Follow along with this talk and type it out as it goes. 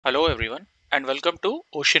Hello everyone and welcome to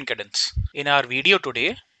Ocean Cadets. In our video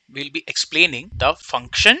today, we'll be explaining the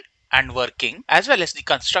function and working as well as the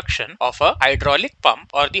construction of a hydraulic pump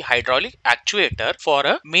or the hydraulic actuator for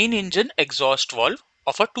a main engine exhaust valve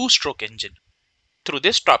of a two-stroke engine. Through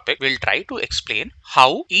this topic, we'll try to explain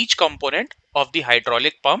how each component of the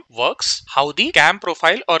hydraulic pump works, how the cam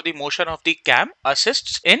profile or the motion of the cam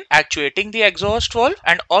assists in actuating the exhaust valve,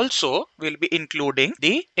 and also we'll be including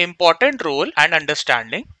the important role and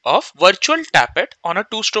understanding of virtual tappet on a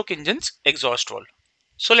two-stroke engine's exhaust valve.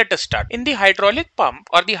 So let us start. In the hydraulic pump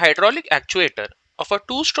or the hydraulic actuator of a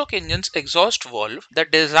two-stroke engine's exhaust valve, the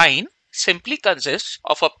design simply consists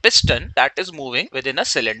of a piston that is moving within a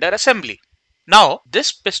cylinder assembly. Now,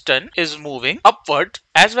 this piston is moving upward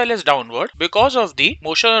as well as downward because of the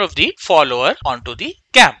motion of the follower onto the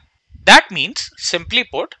cam. That means, simply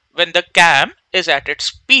put, when the cam is at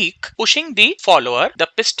its peak pushing the follower, the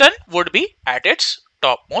piston would be at its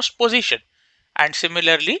topmost position. And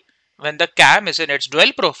similarly, when the cam is in its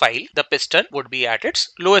dwell profile, the piston would be at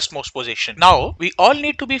its lowest most position. Now, we all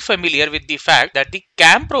need to be familiar with the fact that the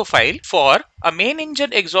cam profile for a main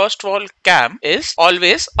engine exhaust valve cam is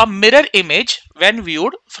always a mirror image when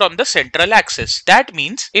viewed from the central axis. That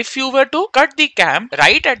means if you were to cut the cam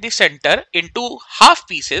right at the center into half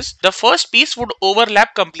pieces, the first piece would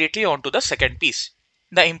overlap completely onto the second piece.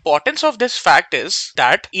 The importance of this fact is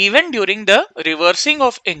that even during the reversing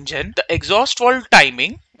of engine, the exhaust valve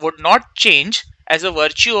timing would not change as a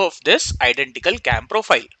virtue of this identical cam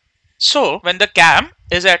profile. So when the cam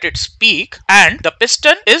is at its peak and the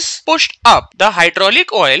piston is pushed up, the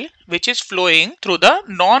hydraulic oil which is flowing through the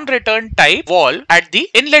non-return type valve at the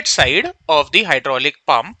inlet side of the hydraulic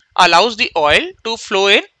pump allows the oil to flow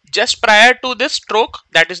in just prior to this stroke,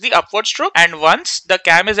 that is the upward stroke, and once the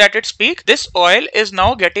cam is at its peak, this oil is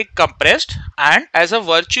now getting compressed, and as a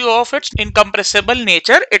virtue of its incompressible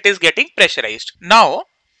nature, it is getting pressurized. Now,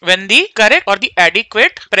 when the correct or the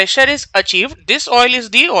adequate pressure is achieved, this oil is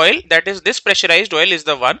the oil, that is this pressurized oil is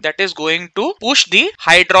the one that is going to push the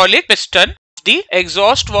hydraulic piston, the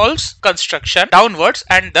exhaust valve's construction downwards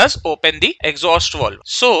and thus open the exhaust valve.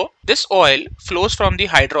 So this oil flows from the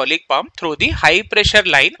hydraulic pump through the high pressure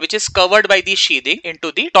line which is covered by the sheathing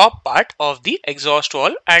into the top part of the exhaust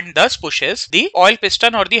valve and thus pushes the oil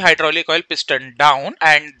piston or the hydraulic oil piston down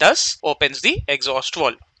and thus opens the exhaust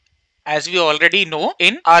valve. As we already know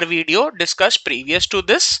in our video discussed previous to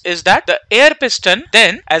this is that the air piston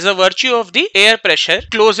then as a virtue of the air pressure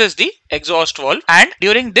closes the exhaust valve, and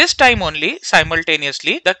during this time only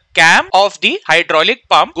simultaneously the cam of the hydraulic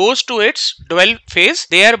pump goes to its dwell phase,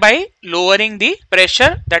 thereby lowering the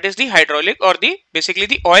pressure, that is the hydraulic or the basically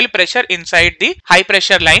the oil pressure inside the high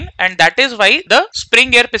pressure line, and that is why the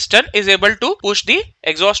spring air piston is able to push the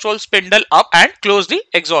exhaust valve spindle up and close the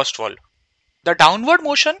exhaust valve. The downward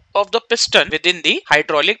motion of the piston within the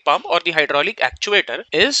hydraulic pump or the hydraulic actuator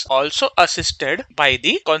is also assisted by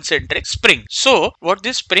the concentric spring. So what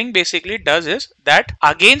this spring basically does is that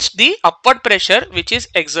against the upward pressure which is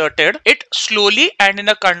exerted, it slowly and in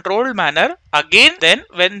a controlled manner again then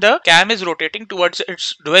when the cam is rotating towards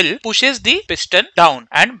its dwell pushes the piston down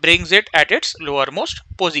and brings it at its lowermost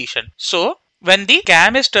position. So when the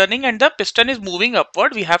cam is turning and the piston is moving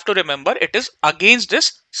upward, we have to remember it is against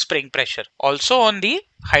this spring pressure. Also on the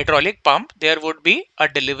hydraulic pump, there would be a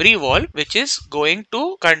delivery valve which is going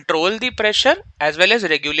to control the pressure as well as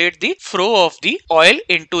regulate the flow of the oil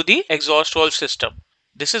into the exhaust valve system.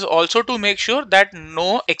 This is also to make sure that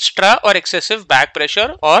no extra or excessive back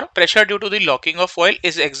pressure or pressure due to the locking of oil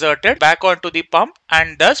is exerted back onto the pump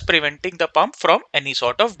and thus preventing the pump from any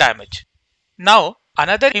sort of damage. Now,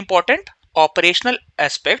 another important operational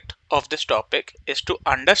aspect of this topic is to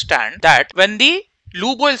understand that when the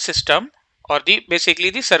lube oil system or the basically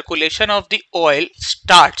the circulation of the oil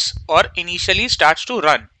starts or initially starts to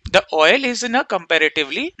run, the oil is in a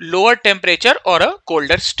comparatively lower temperature or a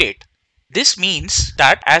colder state. This means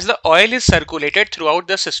that as the oil is circulated throughout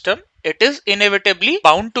the system, it is inevitably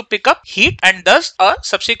bound to pick up heat and thus a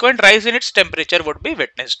subsequent rise in its temperature would be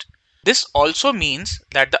witnessed. This also means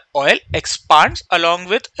that the oil expands along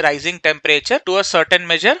with rising temperature to a certain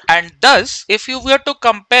measure, and thus if you were to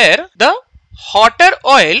compare the hotter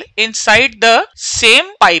oil inside the same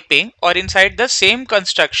piping or inside the same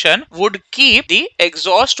construction would keep the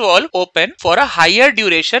exhaust valve open for a higher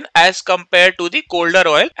duration as compared to the colder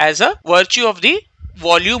oil as a virtue of the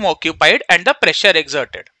volume occupied and the pressure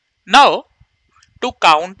exerted. Now, to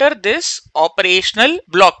counter this operational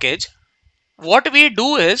blockage, what we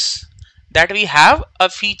do is that we have a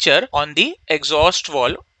feature on the exhaust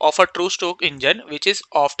valve of a two-stroke engine which is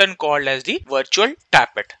often called as the virtual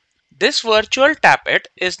tappet. This virtual tappet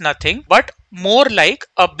is nothing but more like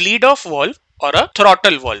a bleed off valve or a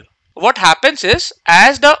throttle valve. What happens is,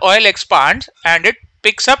 as the oil expands and it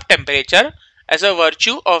picks up temperature as a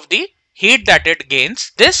virtue of the heat that it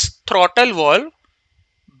gains, this throttle valve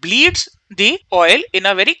bleeds the oil in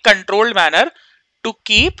a very controlled manner to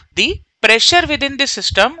keep the pressure within the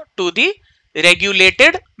system to the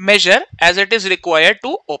regulated measure as it is required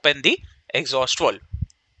to open the exhaust valve.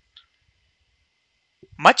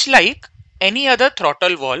 Much like any other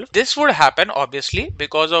throttle valve, this would happen obviously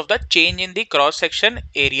because of the change in the cross section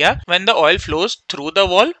area when the oil flows through the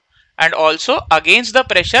valve, and also against the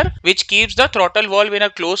pressure which keeps the throttle valve in a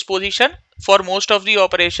closed position for most of the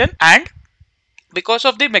operation, and because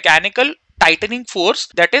of the mechanical tightening force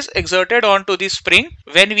that is exerted onto the spring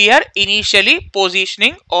when we are initially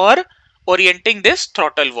positioning or orienting this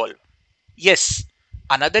throttle valve. Yes,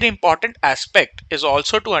 another important aspect is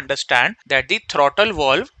also to understand that the throttle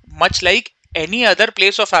valve, much like any other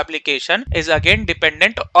place of application, is again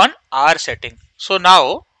dependent on our setting. So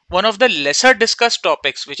now, one of the lesser discussed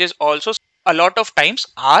topics, which is also a lot of times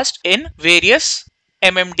asked in various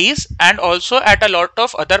MMDs and also at a lot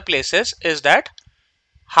of other places, is that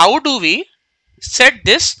how do we set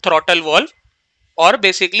this throttle valve, or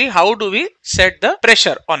basically how do we set the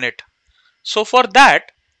pressure on it. So for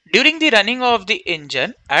that, during the running of the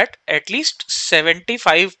engine at least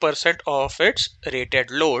 75% of its rated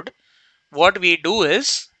load, what we do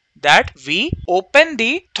is that we open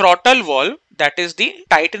the throttle valve, that is the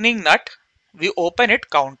tightening nut, we open it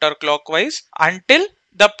counterclockwise until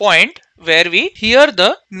the point where we hear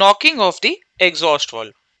the knocking of the exhaust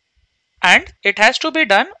valve. And it has to be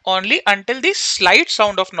done only until the slight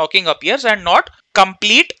sound of knocking appears and not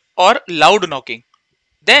complete or loud knocking.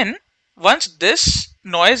 Then once this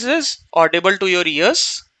noise is audible to your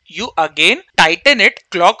ears, you again tighten it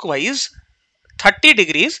clockwise 30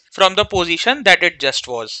 degrees from the position that it just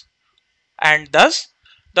was, and thus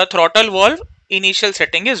the throttle valve initial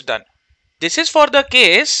setting is done. This is for the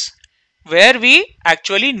case where we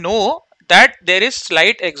actually know that there is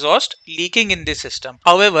slight exhaust leaking in the system.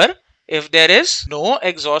 However, if there is no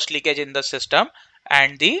exhaust leakage in the system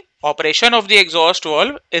and the operation of the exhaust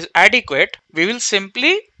valve is adequate, we will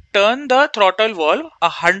simply turn the throttle valve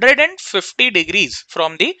 150 degrees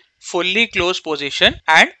from the fully closed position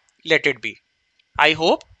and let it be. I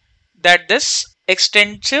hope that this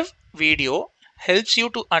extensive video helps you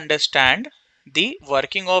to understand the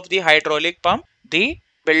working of the hydraulic pump, the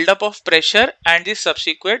buildup of pressure and the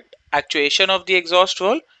subsequent actuation of the exhaust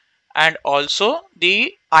valve, and also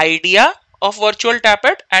the idea of virtual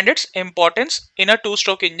tappet and its importance in a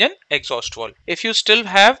two-stroke engine exhaust valve. If you still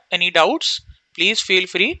have any doubts, please feel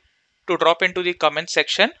free to drop into the comment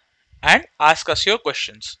section and ask us your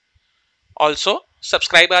questions. Also,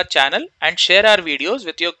 subscribe our channel and share our videos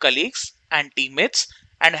with your colleagues and teammates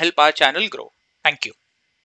and help our channel grow. Thank you.